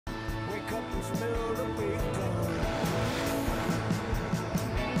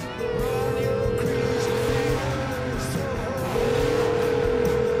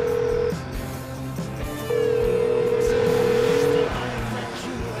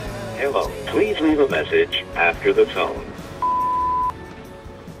Hello, please leave a message after the tone.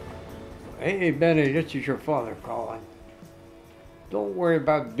 Hey, Benny, this is your father calling. Don't worry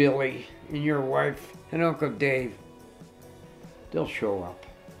about Billy and your wife and Uncle Dave. They'll show up.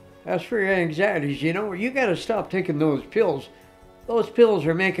 As for your anxieties, you know, you gotta stop taking those pills. Those pills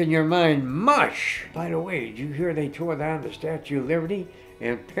are making your mind mush. By the way, did you hear they tore down the Statue of Liberty?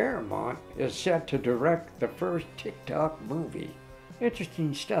 And Paramount is set to direct the first TikTok movie.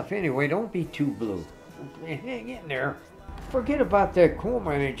 Interesting stuff. Anyway, don't be too blue. Hang in there. Forget about that coal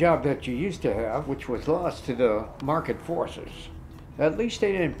mining job that you used to have, which was lost to the market forces. At least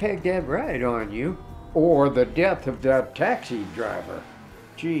they didn't peg that ride on you. Or the death of that taxi driver.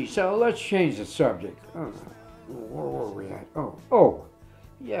 Gee, so let's change the subject. Where were we at?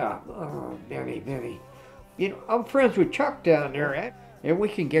 Yeah, Benny. You know, I'm friends with Chuck down there, and we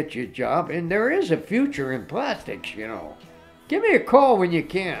can get you a job, and there is a future in plastics, you know. Give me a call when you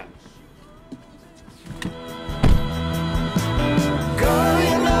can. Girl,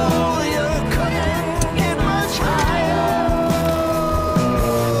 you know you couldn't get much higher.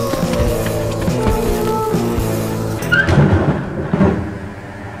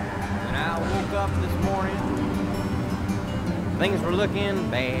 When I woke up this morning, things were looking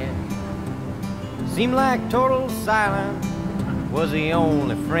bad. Seemed like total silence was the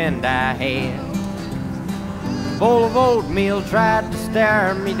only friend I had. A bowl of oatmeal tried to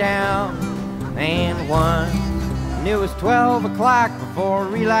stare me down, and one. And it was 12 o'clock before I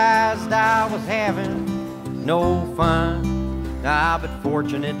realized I was having no fun. But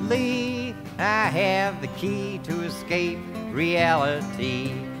fortunately, I have the key to escape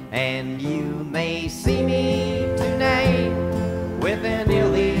reality. And you may see me tonight with an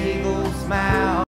illegal smile.